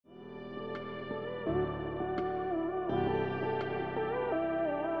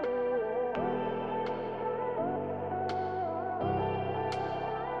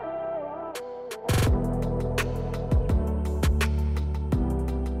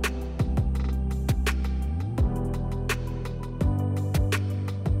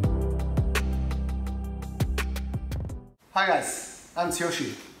Hi guys, I'm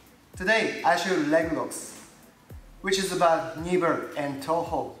Tsuyoshi. Today I show you leg locks, which is about Kneebar and toe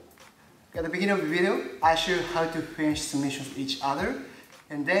hold. At the beginning of the video, I show you how to finish submissions with each other,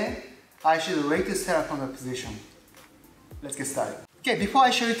 and then I show you the way to set up from the position. Let's get started. Okay, before I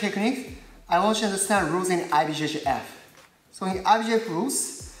show you technique, I want you to understand rules in IBJJF. So in IBJJF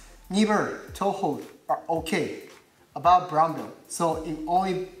rules, Kneebar, toe hold are okay above brown belt. So in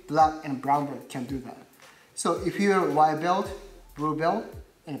only black and brown belt can do that. So if you're white belt, blue belt,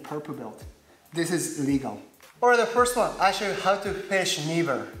 and purple belt, this is legal. Or the first one, I show you how to finish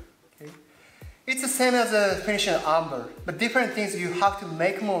Kneebar. Okay? It's the same as a finishing armbar, but different things you have to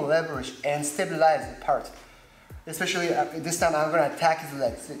make more leverage and stabilize the part. Especially this time I'm gonna attack his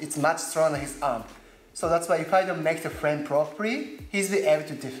legs. It's much stronger than his arm. So that's why if I don't make the frame properly, he's be able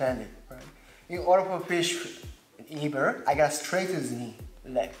to defend it. Right? In order for finish Kneebar, I gotta straighten his knee,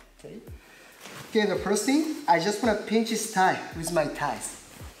 leg. Okay? Okay, the first thing, I just want to pinch his thigh with my thighs,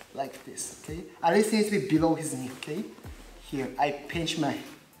 like this, okay? At least it needs to be below his knee, okay? Here, I pinch my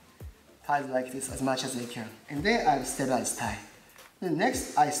thighs like this as much as I can. And then I stabilize thigh. Then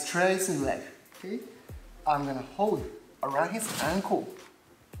next, I straighten his leg, okay? I'm gonna hold around his ankle,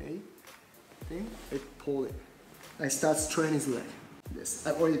 okay? Then I pull it. I start straightening his leg. This,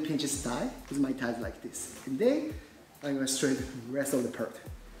 I already pinched his thigh with my thighs like this. And then, I'm gonna straighten the rest of the part.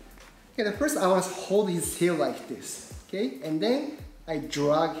 Okay, the first I want to hold his heel like this, okay? And then I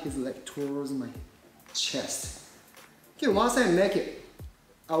drag his leg towards my chest. Okay, once I make it,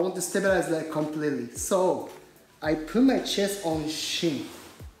 I want to stabilize the leg completely. So I put my chest on his shin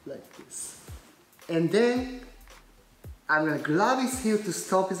like this. And then I'm gonna grab his heel to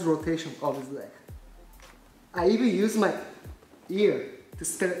stop his rotation of his leg. I even use my ear to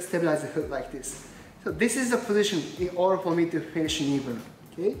stabilize the hook like this. So this is the position in order for me to finish Kneebar,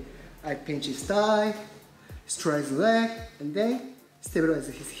 okay? I pinch his thigh, straighten his leg, and then stabilize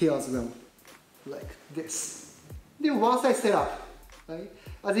his heel as well, like this. Then once I set up, right,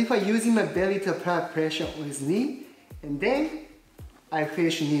 as if I'm using my belly to apply pressure on his knee, and then I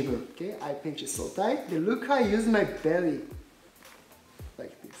finish Kneebar, okay? I pinch it so tight, then look how I use my belly,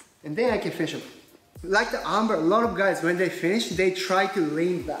 like this. And then I can finish him. Like the armbar, a lot of guys, when they finish, they try to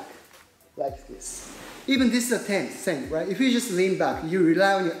lean back, like this. Even this is a same, right? If you just lean back, you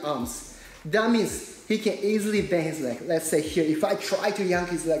rely on your arms. That means he can easily bend his leg. Let's say here, if I try to yank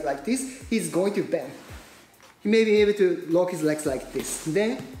his leg like this, he's going to bend. He may be able to lock his legs like this.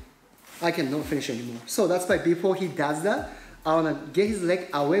 Then I cannot finish anymore. So that's why before he does that, I wanna get his leg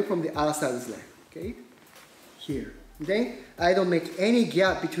away from the other side of his leg, okay? Here. Then I don't make any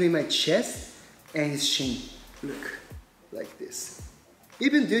gap between my chest and his shin. Look, like this.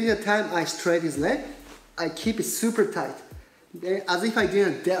 Even during the time I straighten his leg, I keep it super tight. Then, as if I did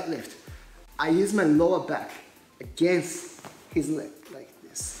a deadlift, I use my lower back against his leg, like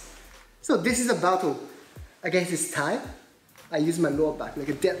this. So this is a battle against his thigh. I use my lower back, like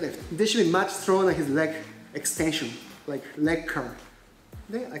a deadlift. This should be much stronger than his leg extension, like leg curl.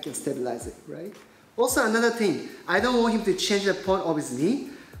 Then I can stabilize it, right? Also another thing, I don't want him to change the point of his knee.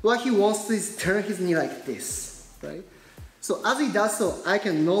 What he wants to is turn his knee like this, right? So as he does so, I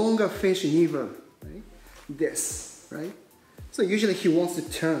can no longer finish Kneebar, right? This, right? So usually he wants to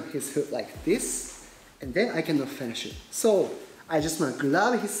turn his hook like this, and then I cannot finish it. So I just want to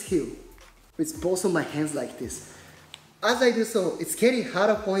grab his heel with both of my hands like this. As I do so, it's getting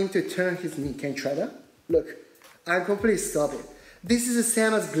harder for him to turn his knee. Can you try that? Look, I completely stop it. This is the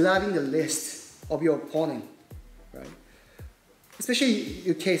same as grabbing the wrist of your opponent, right? Especially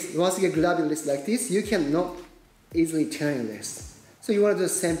in case, once you grab your wrist like this, you cannot easily turn your wrist. So you want to do the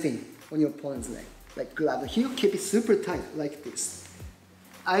same thing on your opponent's leg. Like grab the heel, keep it super tight, like this.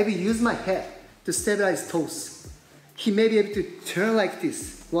 I will use my head to stabilize toes. He may be able to turn like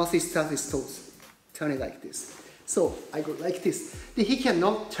this once he starts his toes. Turn it like this. So I go like this. Then he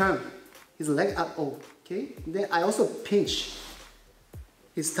cannot turn his leg at all, okay? Then I also pinch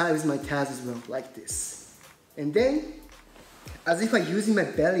his thigh with my thighs as well, like this. And then, as if I'm using my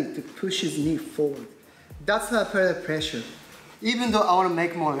belly to push his knee forward. That's how I apply the pressure. Even though I want to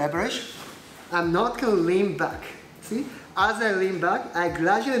make more leverage, I'm not going to lean back. See? As I lean back, I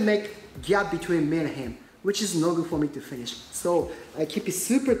gradually make gap between me and him, which is no good for me to finish. So I keep it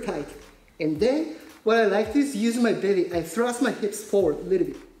super tight. And then, what I like to is use my belly. I thrust my hips forward a little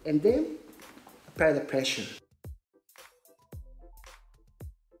bit. And then, apply the pressure.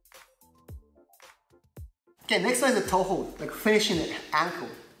 Okay, next one is the toe hold, like finishing the ankle.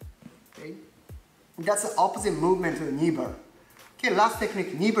 Okay? That's the opposite movement to the Kneebar. Okay, last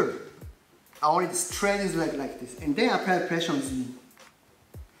technique, Kneebar. I want to straighten his leg like this, and then apply pressure on his knee.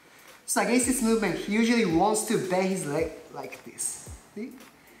 So against this movement, he usually wants to bend his leg like this. See?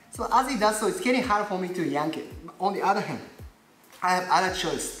 So as he does so, it's getting hard for me to yank it. On the other hand, I have other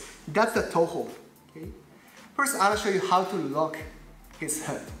choice. That's the toe hold. Okay? First, I'll show you how to lock his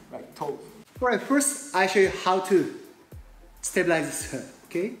head, right? Toe. Alright, first I'll show you how to stabilize his head.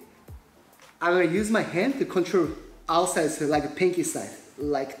 Okay? I'm gonna use my hand to control outside side, like the pinky side,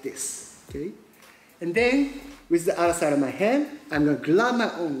 like this. Okay? And then with the other side of my hand, I'm gonna grab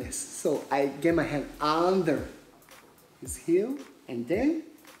my own wrist. So I get my hand under his heel, and then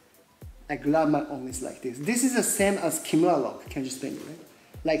I grab my own wrist like this. This is the same as Kimura lock. Can you explain it, right?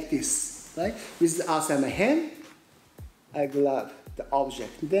 Like this, right? With the outside of my hand, I grab the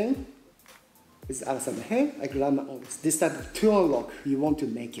object. Then with the other side of my hand, I grab my own wrist. This type of two-on lock, you want to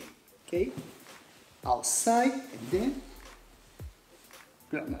make it. Okay? Outside, and then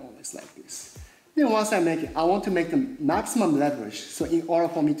grab my own wrist like this. Then once I make it, I want to make the maximum leverage. So in order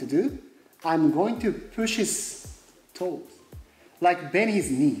for me to do, I'm going to push his toes, like bend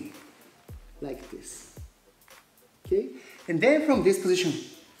his knee, like this. Okay? And then from this position,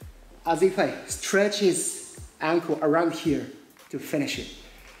 as if I stretch his ankle around here to finish it.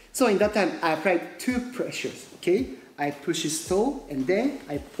 So in that time, I apply two pressures. Okay? I push his toe, and then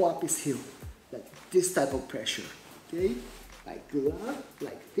I pull up his heel, like this type of pressure. Okay? I grab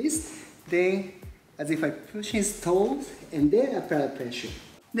like this. Then, as if I push his toes, and then apply pressure.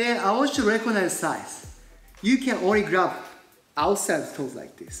 Then I want you to recognize size. You can only grab outside the toes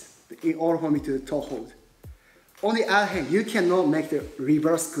like this in order for me to toe hold. On the other hand, you cannot make the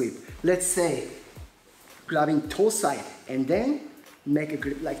reverse grip. Let's say grabbing toe side and then make a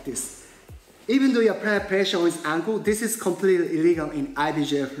grip like this. Even though you apply pressure on his ankle, this is completely illegal in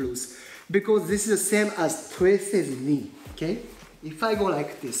IBJJF rules because this is the same as twist his knee. Okay? If I go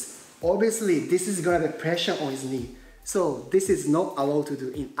like this, obviously this is gonna be pressure on his knee. So this is not allowed to do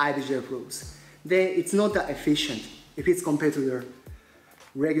in IBJJF rules. Then it's not that efficient if it's compared to the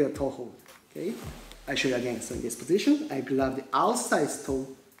regular toe hold. Okay? I show you again. So in this position, I grab the outside toe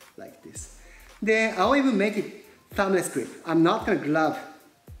like this. Then I'll even make it thumbless grip. I'm not gonna grab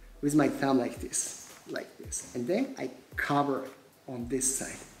with my thumb like this. And then I cover on this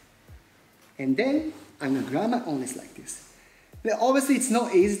side. And then I'm gonna grab my own wrist like this. Then obviously it's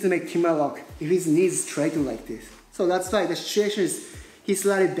not easy to make Kimura lock if his knee is straightened like this. So that's why the situation is he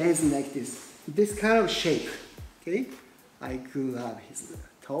slightly bends like this kind of shape. Okay? I grab his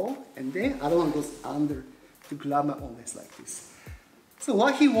toe, and then other one goes under to grab my own wrist like this. So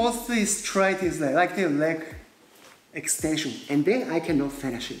what he wants to is straighten his leg, like the leg extension, and then I cannot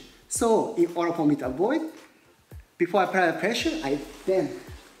finish it. So in order for me to avoid, before I apply the pressure, I bend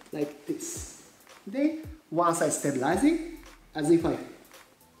like this. Then once I stabilize it, as if I'm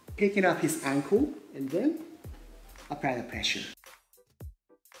picking up his ankle, and then apply the pressure.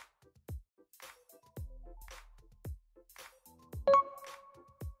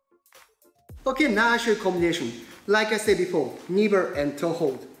 Okay, now I show you combination. Like I said before, Kneebar and toe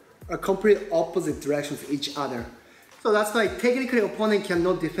hold are complete opposite directions of each other. So that's why technically opponent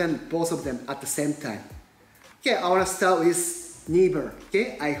cannot defend both of them at the same time. Okay, I want to start with Kneebar.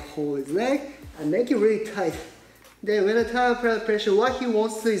 Okay, I hold his leg and make it really tight. Then when I apply pressure, what he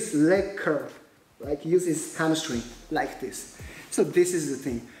wants to is leg curl. Like use his hamstring like this. So this is the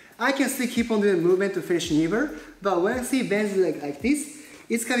thing. I can still keep on doing the movement to finish Kneebar, but when I see bends leg like this,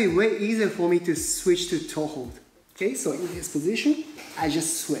 it's gonna be way easier for me to switch to toe hold. Okay, so in this position, I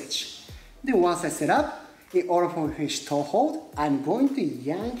just switch. Then once I set up, in order for me to finish toe hold, I'm going to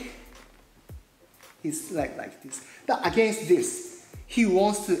yank his leg like this. Now against this, he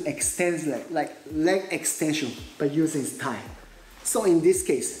wants to extend his leg, like leg extension, by using his thigh. So in this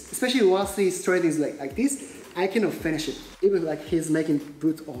case, especially once he straightens his leg like this, I cannot finish it, even like he's making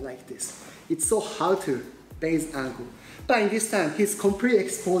boot on like this. It's so hard to bend his ankle. But in this time, he's completely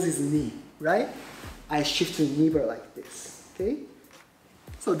exposed his knee, right? I shift to Kneebar like this, okay?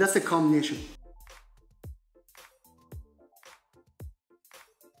 So that's a combination.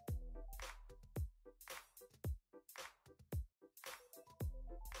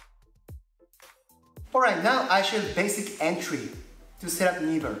 Alright, now I show you basic entry to set up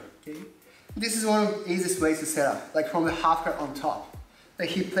Kneebar, okay? This is one of the easiest ways to set up, like from the half guard on top. Like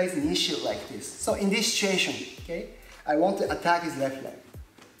he plays knee shield like this. So in this situation, okay, I want to attack his left leg.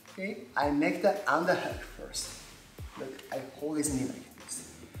 Okay, I make the underhook first. Look, I hold his knee like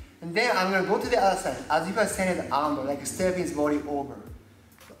this. And then I'm gonna go to the other side, as if I send the arm, like step his body over.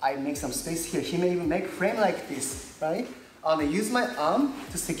 So I make some space here. He may even make frame like this, right? I'm gonna use my arm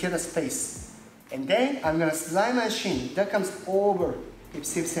to secure the space. And then I'm gonna slide my shin that comes over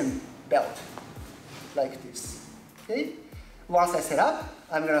his hip belt, like this. Okay? Once I set up,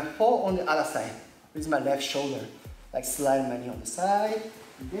 I'm gonna fall on the other side with my left shoulder. Like slide my knee on the side,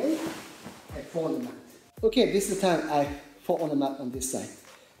 and then I fall on the mat. Okay, this is the time I fall on the mat on this side.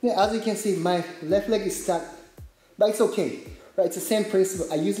 Then as you can see, my left leg is stuck, but it's okay. Right, it's the same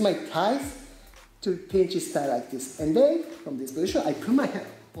principle. I use my thighs to pinch his thigh like this. And then, from this position, I put my head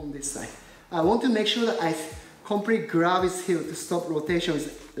on this side. I want to make sure that I completely grab his heel to stop rotation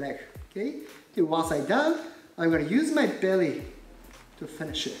with leg. Okay? Then once I'm done, I'm going to use my belly to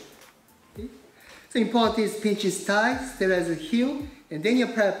finish it. Okay? So important is pinch his thigh, stabilize the heel, and then you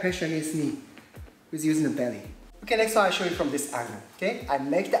apply pressure on his knee with using the belly. Okay, next one I'll show you from this angle. Okay? I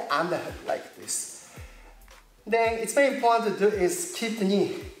make the underhook like this. Then it's very important to do is keep the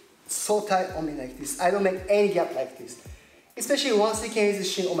knee so tight on me like this. I don't make any gap like this. Especially once you can use the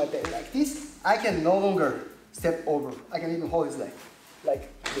shin on my belly like this, I can no longer step over. I can even hold his leg like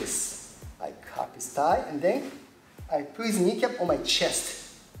this. I cup his thigh and then I put his kneecap on my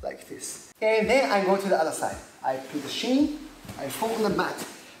chest like this. And then I go to the other side. I put the shin, I fall on the mat.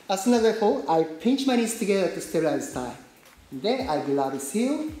 As soon as I fall, I pinch my knees together to stabilize his thigh. And then I grab his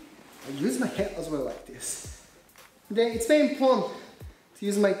heel. I use my head as well like this. Then it's very important to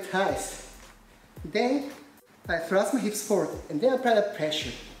use my thighs. Then I thrust my hips forward and then apply the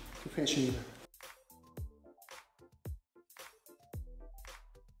pressure to finish the kneebar.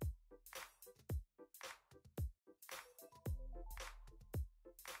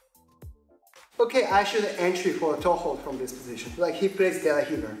 Okay, I show the entry for a toe hold from this position. Like he plays the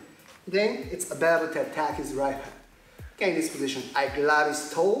healer. Then it's available to attack his right hand. Okay, in this position, I grab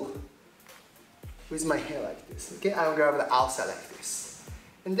his toe with my hand like this. Okay, I don't grab the outside like this.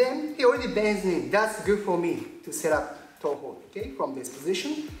 And then he already bends knee. That's good for me to set up toe hold. Okay, from this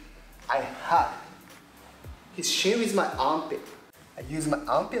position, I hug his shin with my armpit. I use my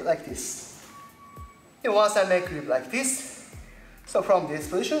armpit like this. And once I make grip like this, so from this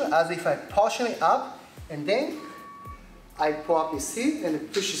position, as if I partially up, and then I pull up his hip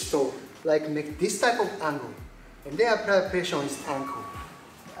and push his toe, like make this type of angle. And then I apply pressure on his ankle.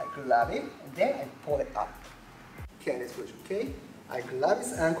 I grab it, and then I pull it up. Okay, in this position, okay? I grab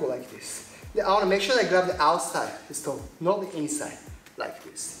his ankle like this. Then I want to make sure I grab the outside, his toe, not the inside, like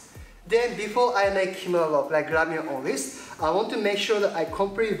this. Then before I make Kimura lock, like grabbing on wrist, I want to make sure that I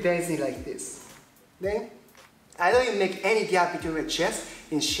completely bend it like this. Then I don't even make any gap between my chest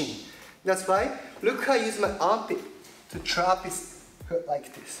and shin. That's why, look how I use my armpit to trap his hip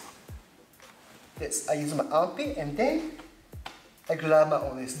like this. This, I use my armpit and then I grab my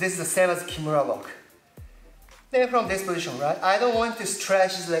own wrist. This is the same as Kimura lock. Then from this position, right, I don't want to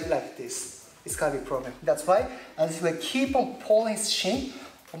stretch his leg like this. It's gonna be a problem. That's why I just will keep on pulling his shin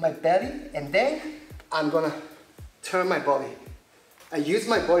on my belly and then I'm gonna turn my body. I use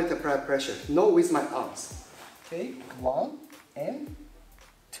my body to apply pressure, not with my arms. Okay, 1 and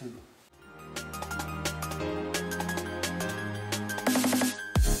 2.